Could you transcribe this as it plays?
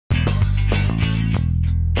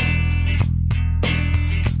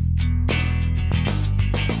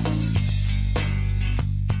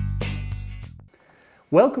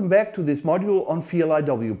Welcome back to this module on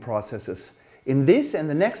VLIW processes. In this and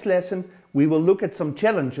the next lesson, we will look at some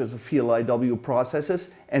challenges of VLIW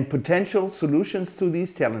processes and potential solutions to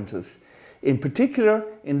these challenges. In particular,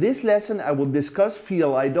 in this lesson, I will discuss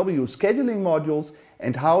VLIW scheduling modules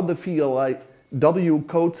and how the VLIW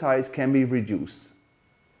code size can be reduced.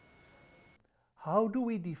 How do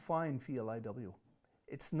we define VLIW?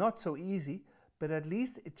 It's not so easy, but at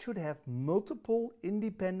least it should have multiple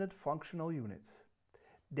independent functional units.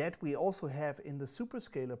 That we also have in the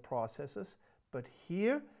superscalar processes, but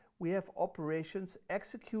here we have operations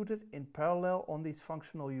executed in parallel on these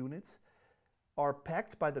functional units are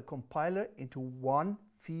packed by the compiler into one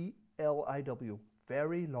VLIW,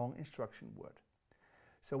 very long instruction word.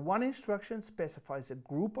 So one instruction specifies a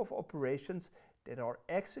group of operations that are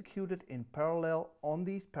executed in parallel on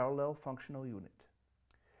these parallel functional units.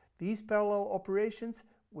 These parallel operations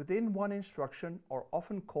within one instruction are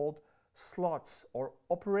often called slots or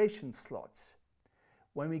operation slots.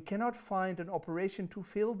 When we cannot find an operation to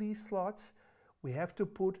fill these slots, we have to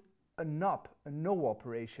put a NOP, a no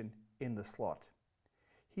operation, in the slot.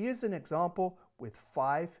 Here's an example with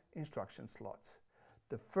 5 instruction slots.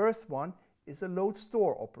 The first one is a load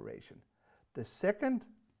store operation. The second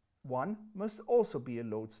one must also be a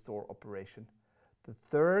load store operation. The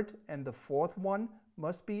third and the fourth one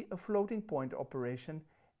must be a floating point operation,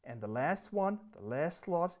 and the last one, the last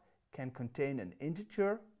slot, can contain an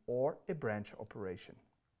integer or a branch operation.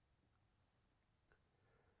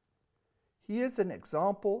 Here's an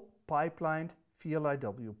example pipelined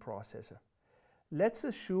VLIW processor. Let's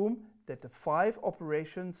assume that the 5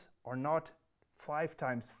 operations are not 5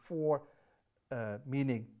 times 4,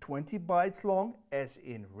 meaning 20 bytes long, as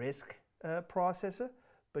in RISC processor,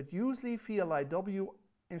 but usually VLIW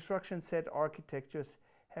instruction set architectures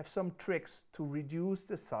have some tricks to reduce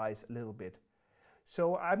the size a little bit.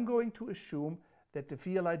 So I'm going to assume that the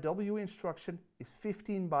VLIW instruction is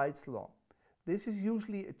 15 bytes long. This is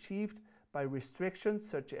usually achieved by restrictions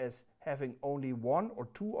such as having only 1 or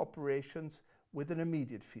 2 operations with an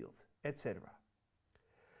immediate field, etc.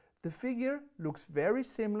 The figure looks very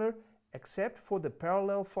similar except for the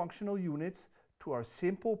parallel functional units to our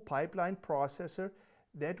simple pipeline processor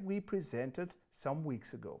that we presented some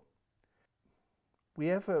weeks ago. We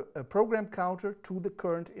have a program counter to the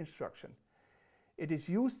current instruction. It is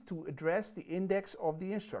used to address the index of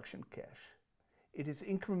the instruction cache. It is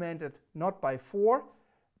incremented not by 4,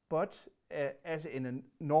 but as in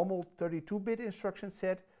a normal 32-bit instruction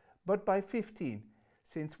set, but by 15,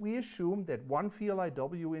 since we assume that one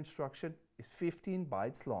VLIW instruction is 15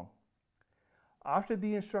 bytes long. After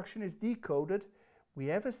the instruction is decoded, we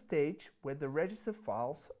have a stage where the register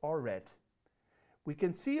files are read. We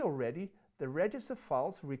can see already the register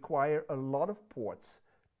files require a lot of ports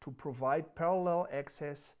to provide parallel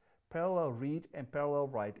access, parallel read and parallel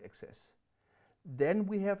write access. Then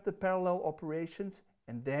we have the parallel operations,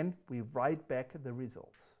 and then we write back the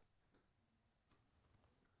results.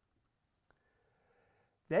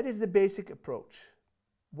 That is the basic approach.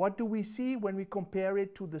 What do we see when we compare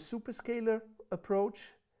it to the superscalar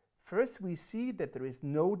approach? First, we see that there is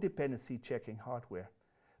no dependency checking hardware,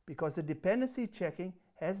 because the dependency checking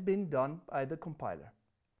has been done by the compiler.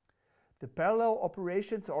 The parallel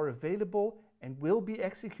operations are available and will be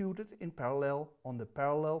executed in parallel on the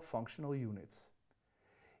parallel functional units.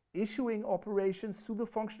 Issuing operations to the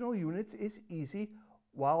functional units is easy,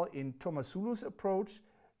 while in Tomasulu's approach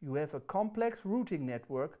you have a complex routing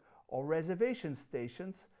network or reservation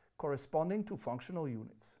stations corresponding to functional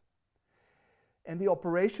units. And the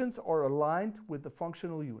operations are aligned with the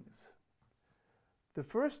functional units. The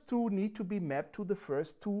first 2 need to be mapped to the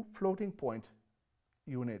first 2 floating point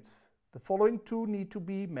units. The following 2 need to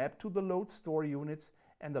be mapped to the load store units,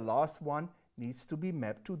 and the last one needs to be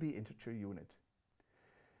mapped to the integer unit.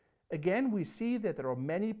 Again, we see that there are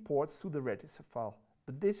many ports to the register file,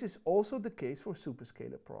 but this is also the case for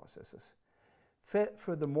superscalar processes.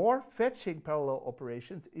 Furthermore, fetching parallel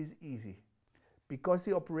operations is easy. Because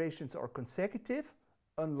the operations are consecutive,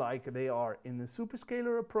 unlike they are in the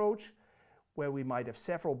superscalar approach, where we might have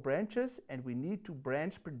several branches and we need to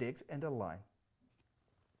branch, predict and align.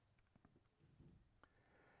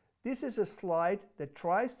 This is a slide that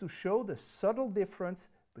tries to show the subtle difference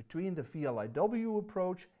between the VLIW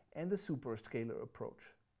approach and the superscalar approach.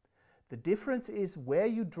 The difference is where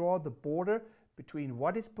you draw the border between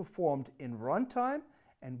what is performed in runtime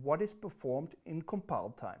and what is performed in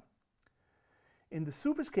compile time. In the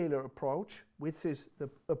superscalar approach, which is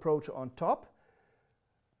the approach on top,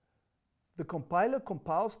 the compiler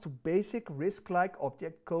compiles to basic RISC-like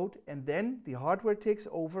object code, and then the hardware takes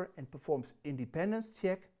over and performs independence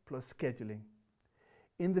check plus scheduling.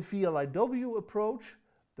 In the VLIW approach,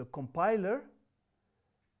 The compiler,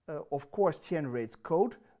 of course, generates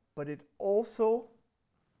code, but it also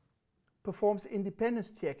performs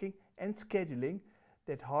independence checking and scheduling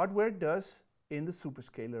that hardware does in the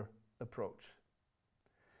superscalar approach.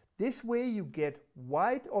 This way you get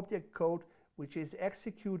wide object code which is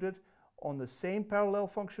executed on the same parallel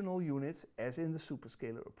functional units as in the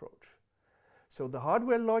superscalar approach. So the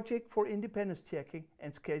hardware logic for independence checking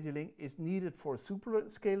and scheduling is needed for a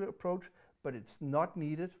superscalar approach, but it's not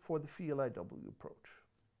needed for the VLIW approach.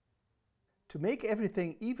 To make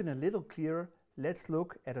everything even a little clearer, let's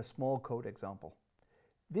look at a small code example.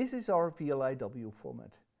 This is our VLIW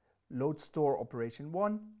format. Load store operation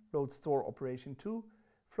 1, load store operation 2,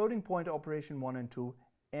 floating point operation 1 and 2,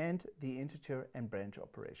 and the integer and branch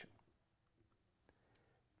operation.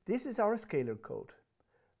 This is our scalar code.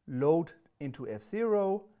 Load into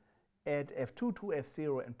F0, add F2 to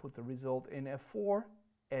F0 and put the result in F4,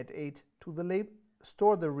 add 8 to the label,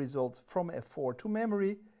 store the result from F4 to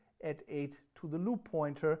memory, add 8 to the loop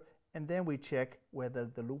pointer, and then we check whether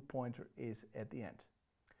the loop pointer is at the end.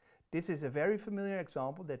 This is a very familiar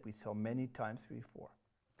example that we saw many times before.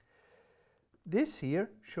 This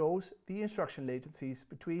here shows the instruction latencies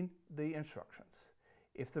between the instructions.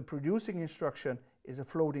 If the producing instruction is a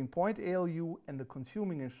floating point ALU and the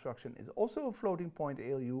consuming instruction is also a floating point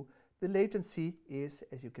ALU, the latency is,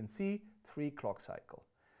 as you can see, 3 clock cycles.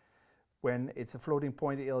 When it's a floating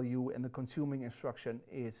point ALU and the consuming instruction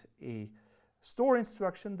is a store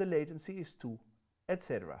instruction, the latency is 2,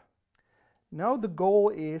 etc. Now the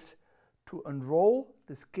goal is to unroll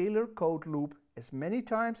the scalar code loop as many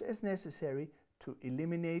times as necessary to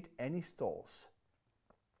eliminate any stalls.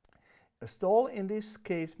 A stall in this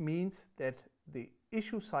case means that the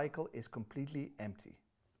issue cycle is completely empty.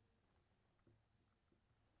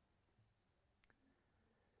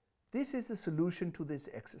 This is the solution to this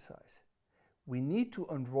exercise. We need to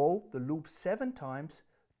unroll the loop 7 times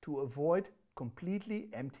to avoid completely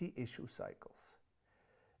empty issue cycles.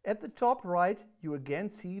 At the top right, you again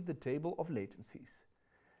see the table of latencies.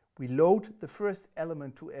 We load the first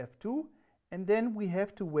element to F2, and then we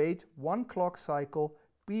have to wait 1 clock cycle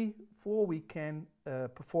before we can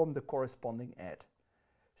perform the corresponding add.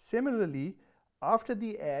 Similarly, after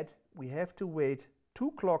the add, we have to wait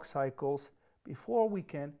 2 clock cycles before we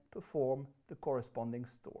can perform the corresponding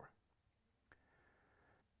store.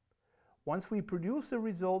 Once we produce the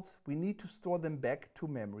results, we need to store them back to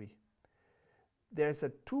memory. There's a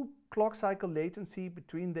 2 clock cycle latency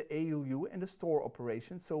between the ALU and the store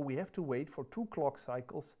operation, so we have to wait for 2 clock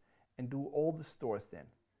cycles and do all the stores then.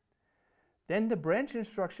 Then the branch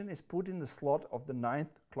instruction is put in the slot of the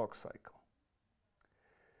 9th clock cycle.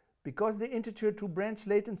 Because the integer to branch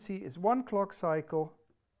latency is 1 clock cycle,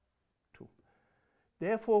 2.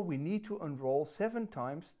 Therefore we need to unroll 7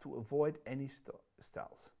 times to avoid any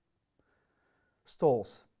stalls.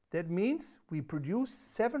 That means we produce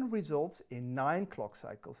 7 results in 9 clock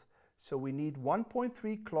cycles, so we need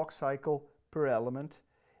 1.3 clock cycle per element,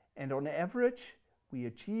 and on average we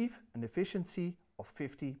achieve an efficiency of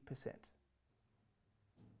 50%.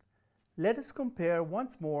 Let us compare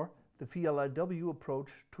once more the VLIW approach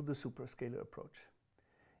to the superscalar approach.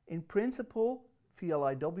 In principle,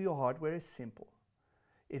 VLIW hardware is simple.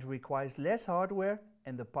 It requires less hardware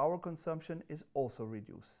and the power consumption is also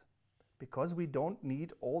reduced, because we don't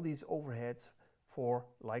need all these overheads for,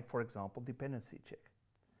 like for example, dependency check.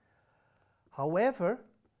 However,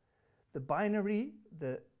 the binary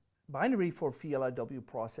for VLIW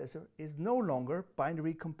processor is no longer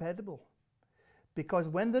binary compatible, because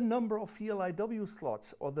when the number of VLIW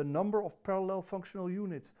slots or the number of parallel functional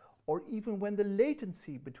units or even when the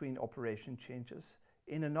latency between operation changes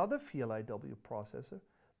in another VLIW processor,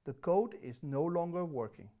 the code is no longer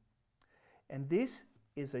working. And this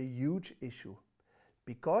is a huge issue,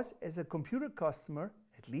 because as a computer customer,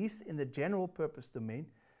 at least in the general purpose domain,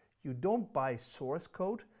 you don't buy source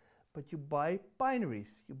code, but you buy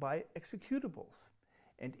binaries, you buy executables.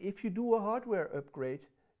 And if you do a hardware upgrade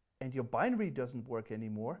and your binary doesn't work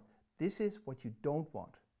anymore, this is what you don't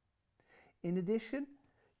want. In addition,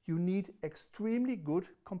 you need extremely good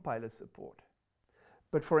compiler support.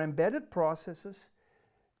 But for embedded processors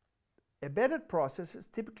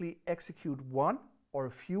typically execute one or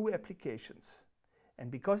a few applications.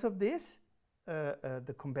 And because of this,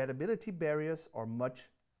 the compatibility barriers are much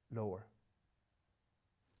lower.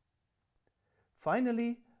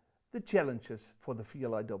 Finally, the challenges for the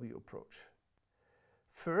VLIW approach.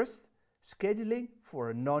 First, scheduling for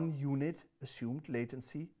a non-unit assumed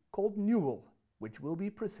latency called null, which will be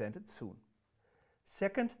presented soon.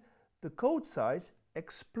 Second, the code size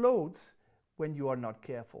explodes when you are not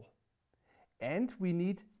careful. And we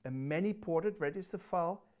need a many-ported register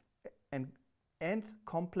file and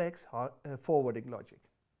complex forwarding logic.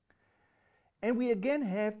 And we again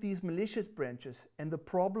have these malicious branches and the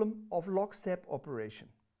problem of lockstep operation.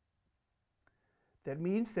 That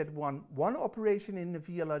means that when one operation in the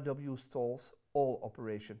VLIW stalls, all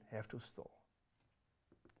operations have to stall.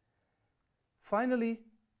 Finally,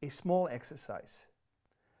 a small exercise.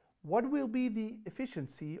 What will be the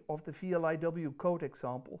efficiency of the VLIW code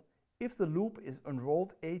example if the loop is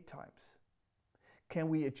unrolled 8 times? Can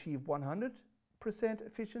we achieve 100%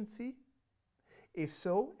 efficiency? If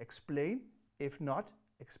so, explain. If not,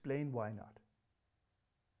 explain why not.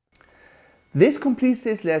 This completes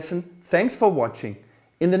this lesson. Thanks for watching.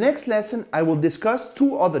 In the next lesson, I will discuss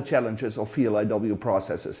 2 other challenges of VLIW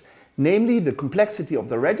processes, namely the complexity of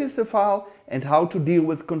the register file and how to deal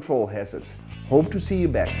with control hazards. Hope to see you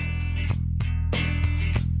back.